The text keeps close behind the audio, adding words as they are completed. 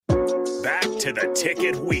to The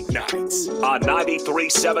Ticket weeknights on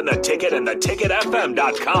 93.7 The Ticket and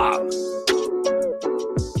theticketfm.com.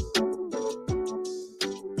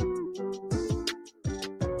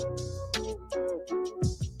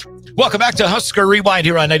 Welcome back to Husker Rewind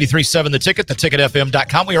here on 93.7 The Ticket,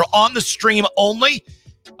 theticketfm.com. We are on the stream only.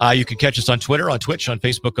 You can catch us on Twitter, on Twitch, on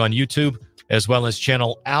Facebook, on YouTube, as well as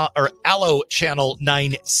Allo Channel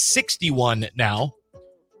 961 now.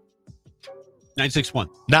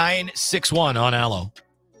 961 on Allo.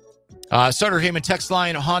 Sutter Heyman text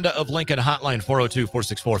line, Honda of Lincoln hotline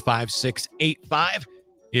 402-464-5685.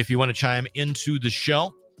 If you want to chime into the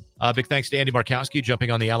show. Big thanks to Andy Markowski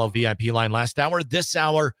jumping on the Allo VIP line last hour. This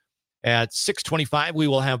hour at 6:25, we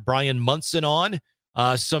will have Brian Munson on.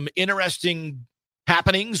 Some interesting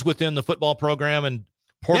happenings within the football program and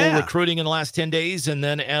portal recruiting in the last 10 days. And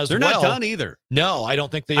then they're not done either. No, I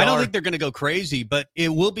don't think they are. I don't think they're going to go crazy, but it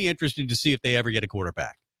will be interesting to see if they ever get a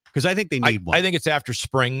quarterback because I think they need one. I think it's after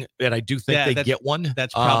spring, and I do think they get one.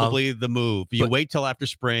 That's probably the move. You wait till after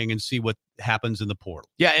spring and see what happens in the portal.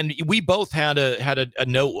 Yeah, and we both had a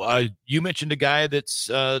note. You mentioned a guy that's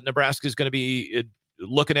Nebraska is going to be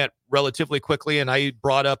looking at relatively quickly, and I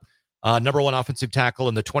brought up number one offensive tackle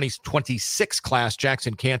in the 2026 class,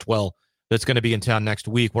 Jackson Cantwell, that's going to be in town next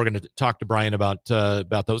week. We're going to talk to Brian about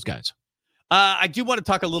those guys. I do want to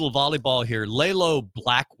talk a little volleyball here. Laylo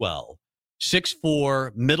Blackwell,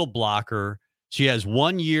 6'4", middle blocker. She has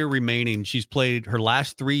 1 year remaining. She's played her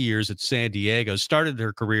last 3 years at San Diego, started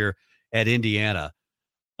her career at Indiana,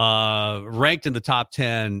 ranked in the top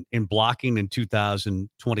 10 in blocking in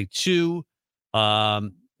 2022.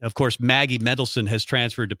 Of course, Maggie Mendelson has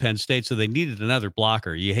transferred to Penn State, so they needed another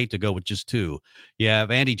blocker. You hate to go with just two. You have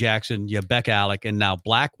Andy Jackson, you have Beck Alec, and now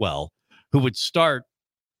Blackwell, who would start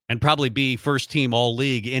and probably be first team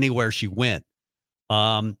all-league anywhere she went.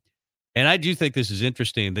 And I do think this is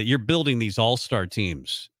interesting that you're building these all-star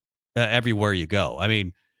teams everywhere you go. I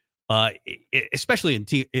mean, especially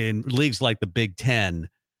in leagues like the Big Ten,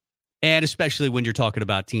 and especially when you're talking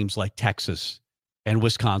about teams like Texas and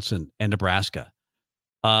Wisconsin and Nebraska.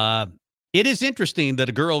 It is interesting that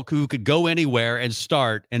a girl who could go anywhere and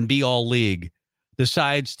start and be all league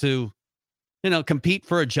decides to, compete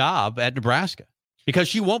for a job at Nebraska because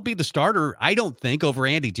she won't be the starter. I don't think over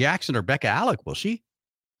Andy Jackson or Becca Alec, will she?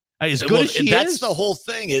 As good as she is. That's the whole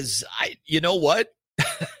thing is, you know what?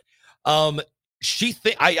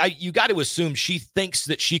 You got to assume she thinks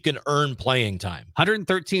that she can earn playing time.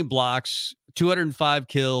 113 blocks, 205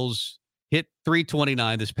 kills, hit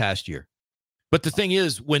 329 this past year. But the thing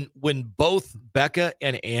is, when both Becca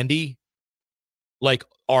and Andy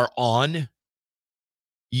are on,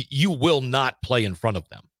 you will not play in front of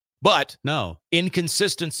them. But no,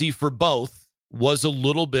 inconsistency for both was a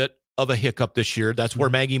little bit of a hiccup this year. That's where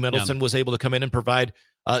Maggie Mendelson was able to come in and provide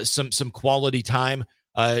some quality time.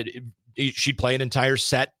 She'd play an entire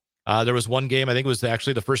set. There was one game, I think it was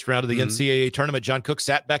actually the first round of the NCAA tournament. John Cook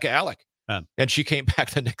sat Becca Alec. And she came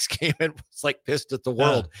back the next game and was pissed at the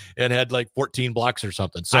world and had 14 blocks or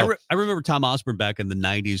something. So I remember Tom Osborne back in the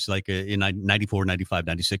 90s, in 94, 95,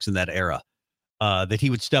 96, in that era, that he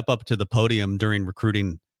would step up to the podium during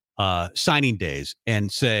recruiting signing days and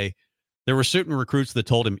say there were certain recruits that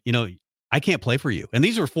told him, I can't play for you. And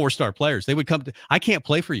these were 4-star players. They would come to, I can't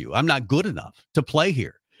play for you. I'm not good enough to play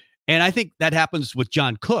here. And I think that happens with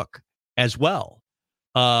John Cook as well.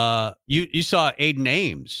 You saw Aiden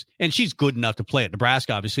Ames, and she's good enough to play at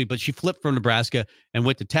Nebraska, obviously, but she flipped from Nebraska and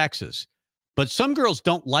went to Texas. But some girls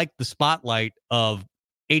don't like the spotlight of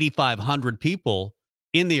 8,500 people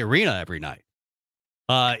in the arena every night.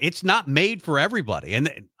 It's not made for everybody.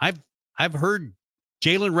 And I've heard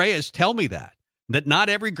Jalen Reyes tell me that not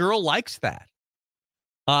every girl likes that.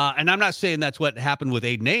 And I'm not saying that's what happened with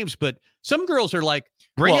Aiden Ames, but some girls are like,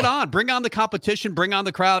 bring it on, bring on the competition, bring on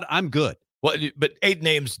the crowd. I'm good. Well, but Aiden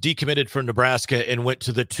Ames decommitted from Nebraska and went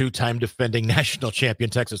to the 2-time defending national champion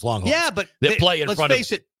Texas Longhorns. Yeah, but they play in front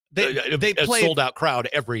of they a sold-out crowd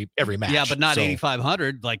every match. Yeah, but not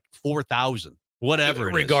 8,500, 4,000, whatever.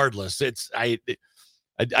 Regardless, I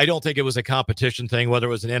don't think it was a competition thing, whether it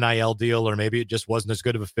was an NIL deal or maybe it just wasn't as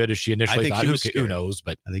good of a fit as she initially thought. Who knows?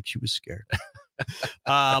 But I think she was scared.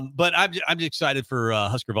 But I'm excited for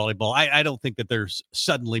Husker Volleyball. I don't think that they're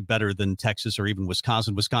suddenly better than Texas or even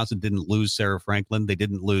Wisconsin. Wisconsin didn't lose Sarah Franklin. They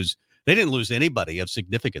didn't lose anybody of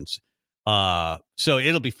significance. So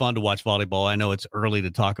it'll be fun to watch volleyball. I know it's early to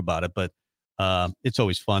talk about it, but it's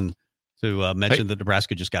always fun to mention that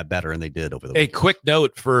Nebraska just got better, and they did over the weekend. A quick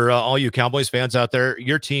note for all you Cowboys fans out there: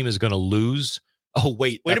 your team is going to lose. Oh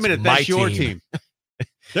wait a minute, that's your team.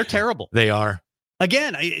 They're terrible. They are.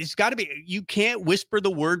 Again, it's got to be. You can't whisper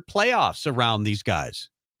the word playoffs around these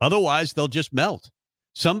guys. Otherwise, they'll just melt.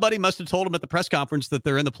 Somebody must have told them at the press conference that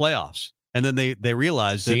they're in the playoffs. And then they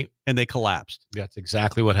realized it, and they collapsed. That's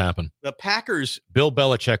exactly what happened. The Packers. Bill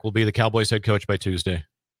Belichick will be the Cowboys head coach by Tuesday.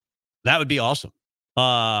 That would be awesome.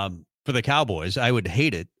 For the Cowboys, I would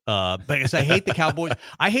hate it. Because I hate the Cowboys.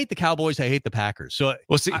 I hate the Cowboys. I hate the Packers. So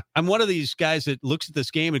I'm one of these guys that looks at this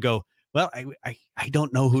game and go, well, I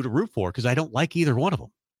don't know who to root for because I don't like either one of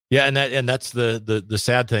them. Yeah, and that's the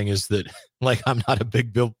sad thing is that like I'm not a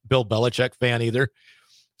big Bill Belichick fan either.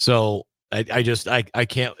 So I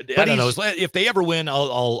can't. I don't know. If they ever win, I'm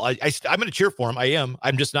going to cheer for them. I am.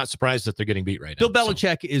 I'm just not surprised that they're getting beat right now. Bill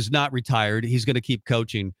Belichick is not retired. He's going to keep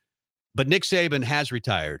coaching. But Nick Saban has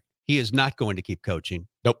retired. He is not going to keep coaching.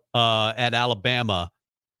 Nope. At Alabama.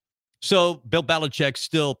 So Bill Belichick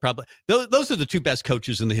still probably. Those are the two best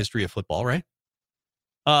coaches in the history of football, right?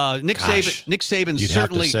 Nick Saban's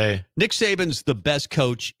certainly. Nick Saban's the best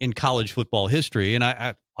coach in college football history, and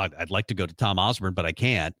I'd like to go to Tom Osborne, but I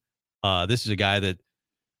can't. This is a guy that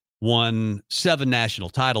won 7 national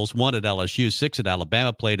titles, 1 at LSU, 6 at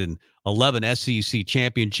Alabama, played in 11 SEC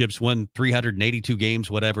championships, won 382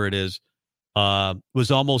 games, whatever it is,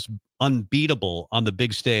 was almost unbeatable on the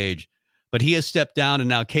big stage. But he has stepped down, and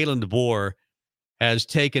now Kalen DeBoer has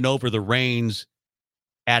taken over the reins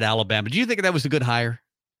at Alabama. Do you think that was a good hire?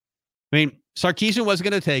 I mean, Sarkisian wasn't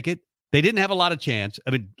going to take it. They didn't have a lot of chance.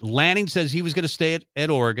 I mean, Lanning says he was going to stay at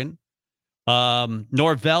Oregon.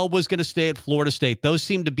 Norvell was going to stay at Florida State. Those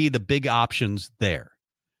seem to be the big options there.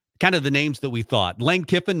 Kind of the names that we thought. Lane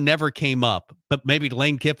Kiffin never came up, but maybe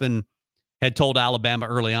Lane Kiffin had told Alabama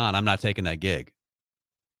early on, I'm not taking that gig.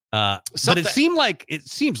 But it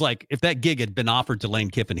seems like if that gig had been offered to Lane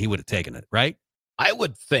Kiffin, he would have taken it, right? I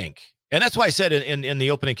would think. And that's why I said in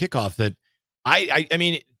the opening kickoff that I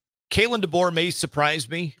mean, Kalen DeBoer may surprise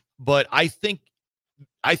me, but I think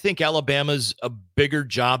Alabama's a bigger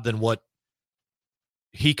job than what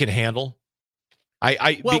he can handle.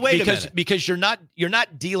 Because you're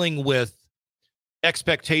not dealing with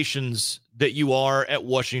expectations that you are at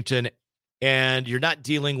Washington, and you're not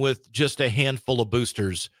dealing with just a handful of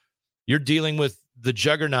boosters. You're dealing with the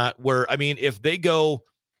juggernaut where, I mean, if they go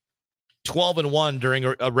 12-1 during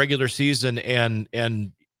a regular season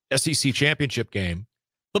and SEC championship game,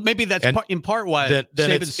 but maybe that's in part why then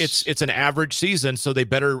it's an average season, so they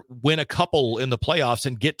better win a couple in the playoffs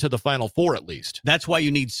and get to the Final Four at least. That's why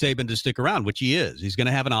you need Saban to stick around, which he is. He's going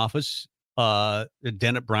to have an office.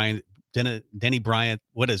 Denny Bryant,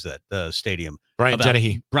 what is that? The stadium.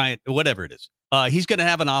 Dennehy. Bryant, whatever it is. He's going to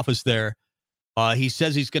have an office there. He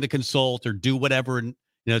says he's going to consult or do whatever and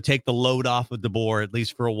take the load off of DeBoer at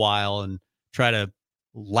least for a while and try to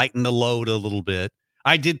lighten the load a little bit.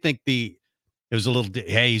 I did think it was a little,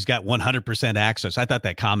 hey, he's got 100% access. I thought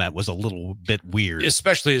that comment was a little bit weird.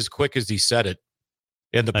 Especially as quick as he said it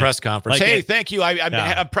in the press conference. Thank you.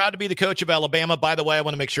 I'm proud to be the coach of Alabama. By the way, I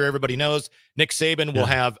want to make sure everybody knows Nick Saban will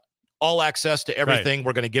have all access to everything. Right.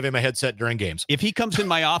 We're going to give him a headset during games. If he comes in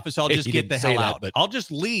my office, I'll just get the hell out. I'll just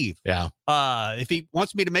leave. Yeah. If he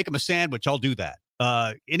wants me to make him a sandwich, I'll do that.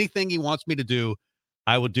 Anything he wants me to do,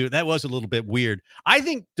 I will do. That was a little bit weird. I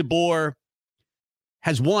think DeBoer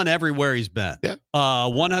has won everywhere he's been. Yeah.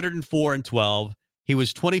 104-12. He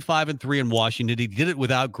was 25-3 in Washington. He did it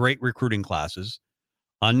without great recruiting classes.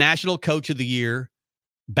 National Coach of the Year,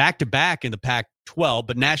 back-to-back in the Pac-12,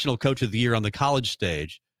 but National Coach of the Year on the college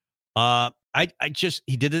stage.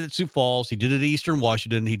 He did it at Sioux Falls. He did it at Eastern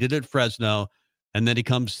Washington. He did it at Fresno. And then he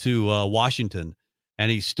comes to Washington, and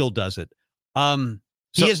he still does it.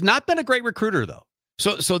 He has not been a great recruiter, though.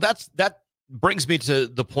 So that brings me to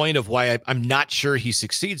the point of why I'm not sure he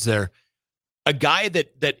succeeds there. A guy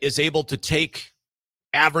that is able to take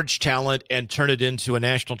average talent and turn it into a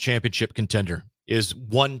national championship contender is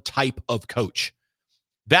one type of coach.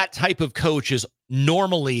 That type of coach is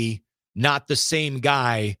normally not the same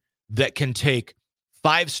guy that can take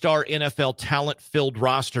 5-star NFL talent-filled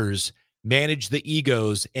rosters, manage the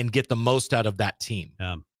egos, and get the most out of that team.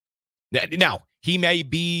 Now, he may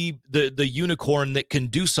be the unicorn that can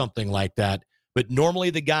do something like that, but normally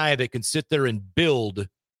the guy that can sit there and build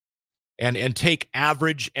and take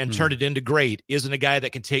average and turn it into great isn't a guy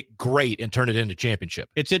that can take great and turn it into championship.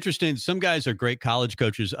 It's interesting. Some guys are great college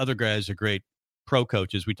coaches. Other guys are great pro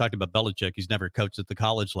coaches. We talked about Belichick. He's never coached at the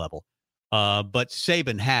college level. But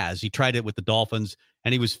Saban has. He tried it with the Dolphins,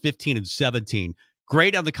 and he was 15-17.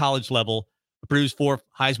 Great on the college level. Produced 4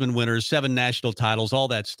 Heisman winners, 7 national titles, all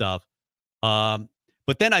that stuff.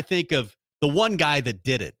 But then I think of the one guy that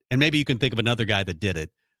did it, and maybe you can think of another guy that did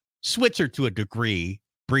it. Switzer, to a degree,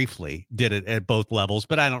 briefly did it at both levels,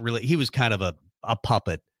 but he was kind of a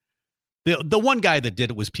puppet. The one guy that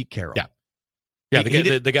did it was Pete Carroll. Yeah. Yeah,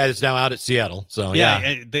 the guy that's now out at Seattle. So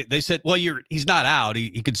yeah. They said, well, he's not out.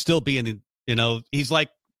 He could still be in. He's like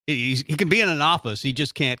he can be in an office. He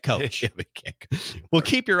just can't coach. Yeah, they can't coach. Well,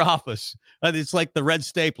 keep your office. It's like the red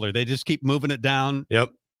stapler. They just keep moving it down.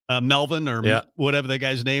 Yep. Melvin or whatever the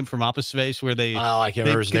guy's name from Office Space, where I can't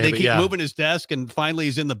remember his name. They keep moving his desk, and finally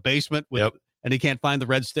he's in the basement and he can't find the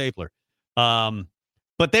red stapler.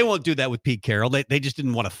 But they won't do that with Pete Carroll. They just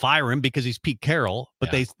didn't want to fire him because he's Pete Carroll.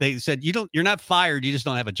 But they said you're not fired. You just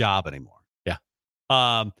don't have a job anymore. Yeah.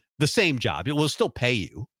 The same job. We'll still pay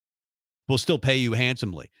you. We'll still pay you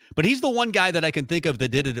handsomely. But he's the one guy that I can think of that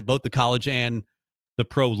did it at both the college and the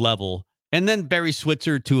pro level. And then Barry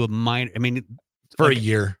Switzer to a minor. I mean, for a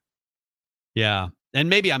year. Yeah. And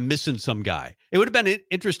maybe I'm missing some guy. It would have been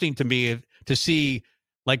interesting to me to see.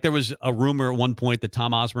 Like there was a rumor at one point that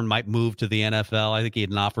Tom Osborne might move to the NFL. I think he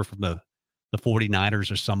had an offer from the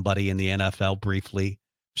 49ers or somebody in the NFL briefly.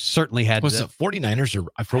 Certainly had. Was it 49ers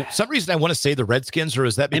or for some reason I want to say the Redskins, or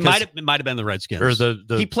is that because it might have been the Redskins or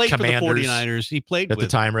the he played Commanders for the 49ers. He played at the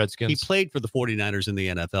time Redskins. He played for the 49ers in the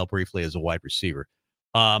NFL briefly as a wide receiver.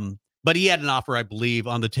 But he had an offer, I believe,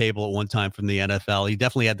 on the table at one time from the NFL. He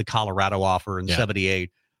definitely had the Colorado offer in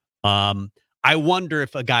 78. I wonder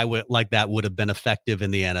if a guy like that would have been effective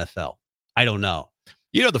in the NFL. I don't know.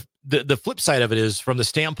 The flip side of it is from the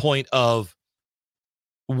standpoint of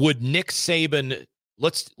would Nick Saban,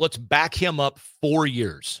 let's back him up 4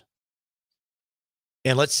 years.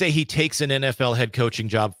 And let's say he takes an NFL head coaching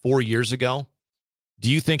job 4 years ago.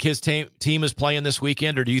 Do you think his team is playing this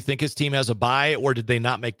weekend, or do you think his team has a bye, or did they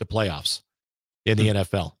not make the playoffs in the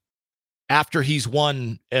NFL after he's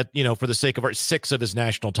won for the sake of 6 of his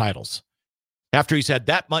national titles? After he's had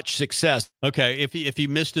that much success. Okay, if he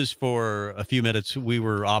missed us for a few minutes, we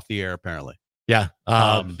were off the air apparently. Yeah,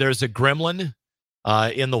 there's a gremlin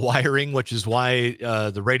in the wiring, which is why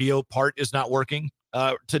the radio part is not working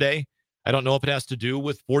today. I don't know if it has to do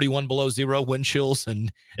with 41 below zero wind chills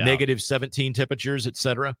and negative 17 temperatures,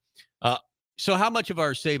 etc. So how much of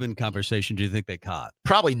our Saban conversation do you think they caught?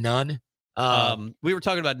 Probably none. We were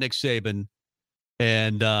talking about Nick Saban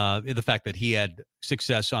and the fact that he had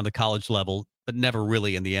success on the college level, but never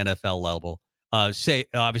really in the NFL level.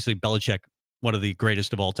 Obviously, Belichick, one of the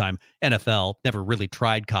greatest of all time, NFL, never really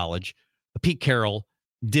tried college. Pete Carroll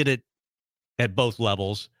did it at both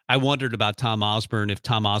levels. I wondered about Tom Osborne, if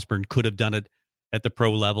Tom Osborne could have done it at the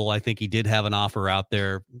pro level. I think he did have an offer out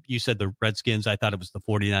there. You said the Redskins. I thought it was the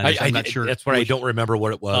 49ers. I'm not sure. That's where I don't remember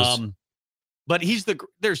what it was. But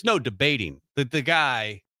there's no debating that the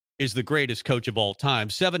guy is the greatest coach of all time.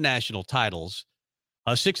 7 national titles,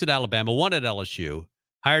 6 at Alabama, 1 at LSU,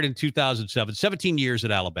 hired in 2007, 17 years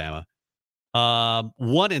at Alabama,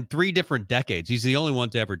 1 in 3 different decades. He's the only one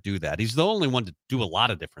to ever do that. He's the only one to do a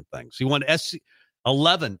lot of different things. He won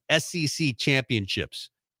 11 SEC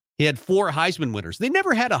championships. He had 4 Heisman winners. They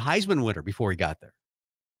never had a Heisman winner before he got there,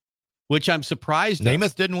 which I'm surprised.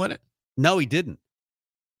 Namath didn't win it? No, he didn't.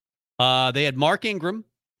 They had Mark Ingram,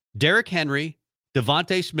 Derrick Henry,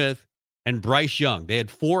 Devontae Smith, and Bryce Young. They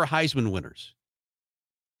had 4 Heisman winners.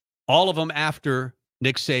 All of them after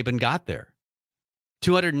Nick Saban got there.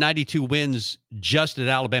 292 wins just at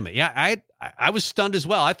Alabama. Yeah, I was stunned as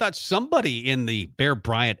well. I thought somebody in the Bear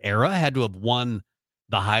Bryant era had to have won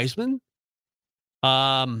the Heisman.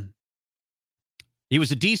 He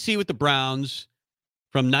was a DC with the Browns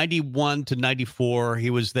from 91 to 94. He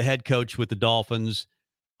was the head coach with the Dolphins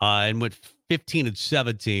and went 15 and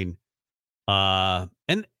 17.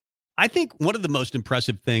 And I think one of the most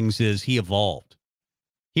impressive things is he evolved.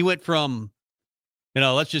 He went from,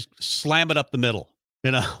 let's just slam it up the middle.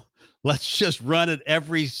 Let's just run it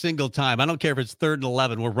every single time. I don't care if it's 3rd and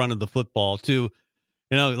 11, we're running the football to,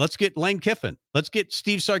 let's get Lane Kiffin. Let's get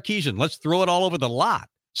Steve Sarkisian. Let's throw it all over the lot.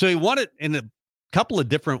 So he won it in a couple of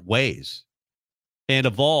different ways and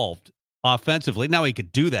evolved offensively. Now he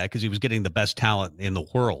could do that because he was getting the best talent in the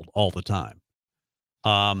world all the time.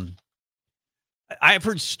 I've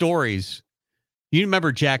heard stories. You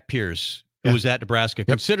remember Jack Pierce, who was at Nebraska,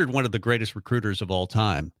 considered one of the greatest recruiters of all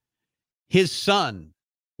time. His son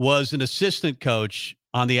was an assistant coach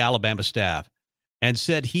on the Alabama staff and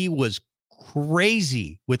said he was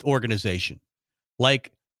crazy with organization.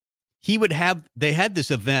 Like they had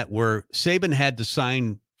this event where Saban had to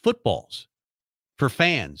sign footballs for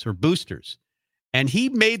fans or boosters. And he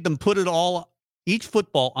made them put each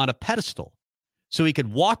football on a pedestal so he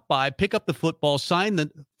could walk by, pick up the football, sign the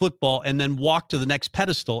football, and then walk to the next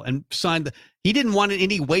pedestal and sign he didn't want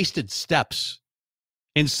any wasted steps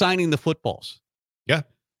in signing the footballs. Yeah.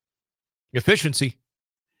 Efficiency.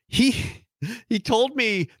 He told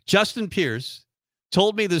me, Justin Pierce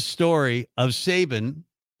told me the story of Saban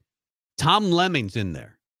Tom Lemming's in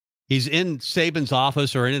there. He's in Saban's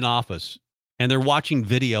office or in an office, and they're watching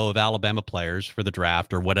video of Alabama players for the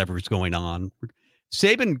draft or whatever is going on.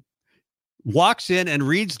 Saban walks in and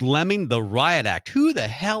reads Lemming the riot act. Who the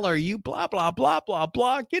hell are you? Blah, blah, blah, blah,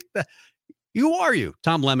 blah. Who are you?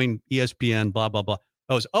 Tom Lemming, ESPN, blah, blah, blah.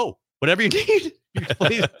 Whatever you need.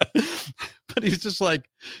 But he's just like,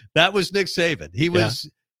 that was Nick Saban.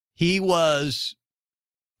 He was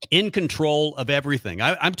in control of everything.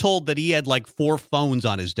 I'm told that he had like 4 phones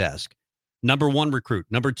on his desk. Number 1 recruit,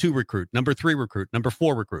 number 2 recruit, number 3 recruit, number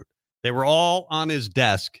 4 recruit. They were all on his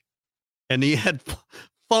desk, and he had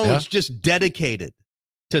phones just dedicated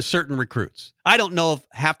to certain recruits. I don't know if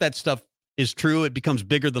half that stuff is true. It becomes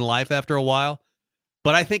bigger than life after a while,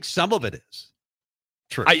 but I think some of it is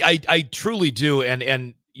true. I truly do.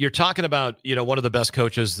 And you're talking about, one of the best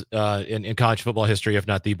coaches in college football history, if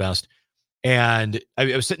not the best. And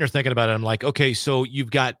I was sitting there thinking about it. I'm like, okay, so you've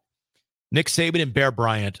got Nick Saban and Bear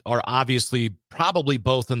Bryant are obviously probably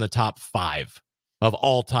both in the top 5 of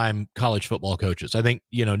all-time college football coaches. I think,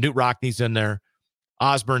 Newt Rockne's in there.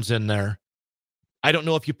 Osborne's in there. I don't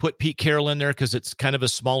know if you put Pete Carroll in there because it's kind of a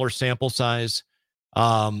smaller sample size.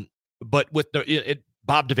 But with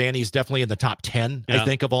Bob Devaney is definitely in the top 10, I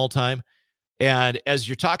think, of all time. And as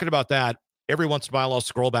you're talking about that, every once in a while I'll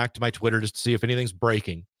scroll back to my Twitter just to see if anything's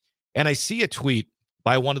breaking. And I see a tweet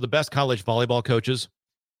by one of the best college volleyball coaches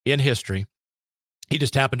in history. He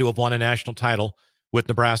just happened to have won a national title with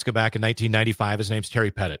Nebraska back in 1995. His name's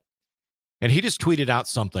Terry Pettit. And he just tweeted out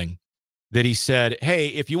something that he said, hey,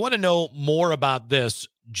 if you want to know more about this,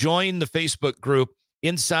 join the Facebook group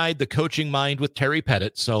Inside the Coaching Mind with Terry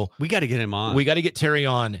Pettit. So we got to get him on. We got to get Terry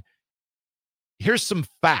on. Here's some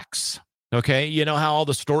facts. Okay. You know how all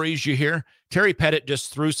the stories you hear? Terry Pettit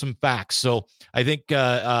just threw some facts. So I think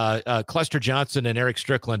Cluster Johnson and Eric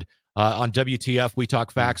Strickland on WTF, We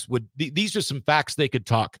Talk Facts, these are some facts they could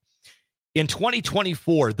talk. In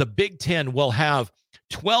 2024, the Big Ten will have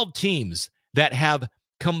 12 teams that have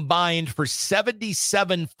combined for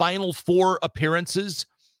 77 Final Four appearances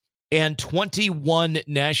and 21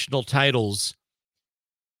 national titles.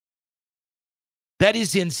 That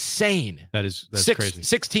is insane. That's crazy.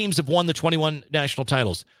 6 teams have won the 21 national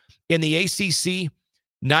titles. In the ACC,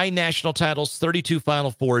 9 national titles, 32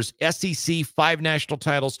 Final Fours. SEC, 5 national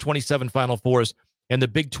titles, 27 Final Fours. And the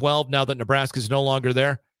Big 12, now that Nebraska is no longer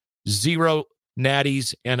there, 0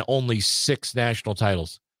 natties and only 6 national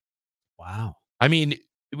titles. Wow. I mean,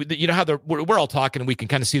 you know how we're all talking, and we can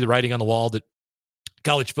kind of see the writing on the wall that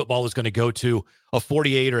college football is going to go to a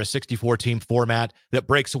 48 or a 64 team format that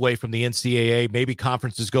breaks away from the NCAA. Maybe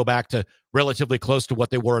conferences go back to relatively close to what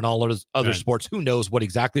they were in all other sports. Who knows what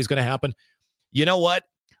exactly is going to happen? You know what?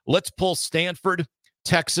 Let's pull Stanford,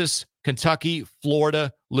 Texas, Kentucky,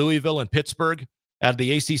 Florida, Louisville, and Pittsburgh out of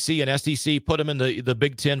the ACC and SEC, put them in the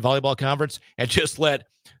Big Ten Volleyball Conference, and just let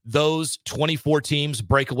those 24 teams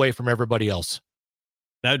break away from everybody else.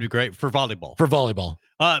 That would be great for volleyball. For volleyball.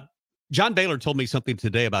 John Baylor told me something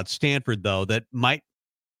today about Stanford, though, that might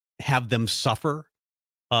have them suffer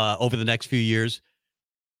over the next few years.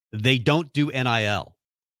 They don't do NIL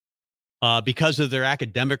because of their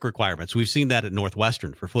academic requirements. We've seen that at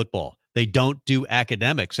Northwestern for football. They don't do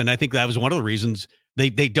academics. And I think that was one of the reasons they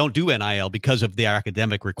don't do NIL, because of the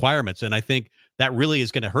academic requirements. And I think that really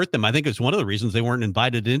is going to hurt them. I think it's one of the reasons they weren't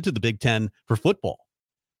invited into the Big Ten for football.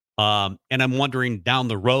 And I'm wondering down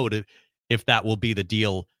the road if that will be the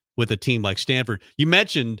deal with a team like Stanford. You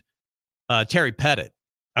mentioned Terry Pettit.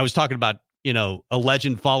 I was talking about, a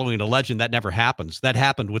legend following a legend. That never happens. That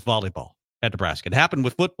happened with volleyball at Nebraska. It happened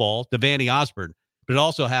with football, Devaney Osborne, but it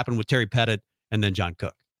also happened with Terry Pettit and then John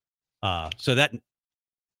Cook. So that,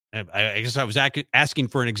 I guess I was asking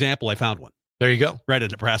for an example. I found one. There you go. Right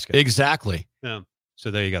at Nebraska. Exactly. Yeah.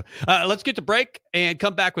 So there you go. Let's get to break and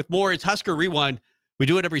come back with more. It's Husker Rewind. We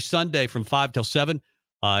do it every Sunday from 5 till 7.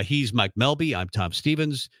 He's Mike Melby. I'm Tom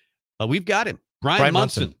Stevens. We've got him, Brian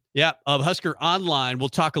Munson. Yeah, of Husker Online. We'll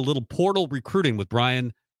talk a little portal recruiting with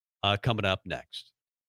Brian coming up next.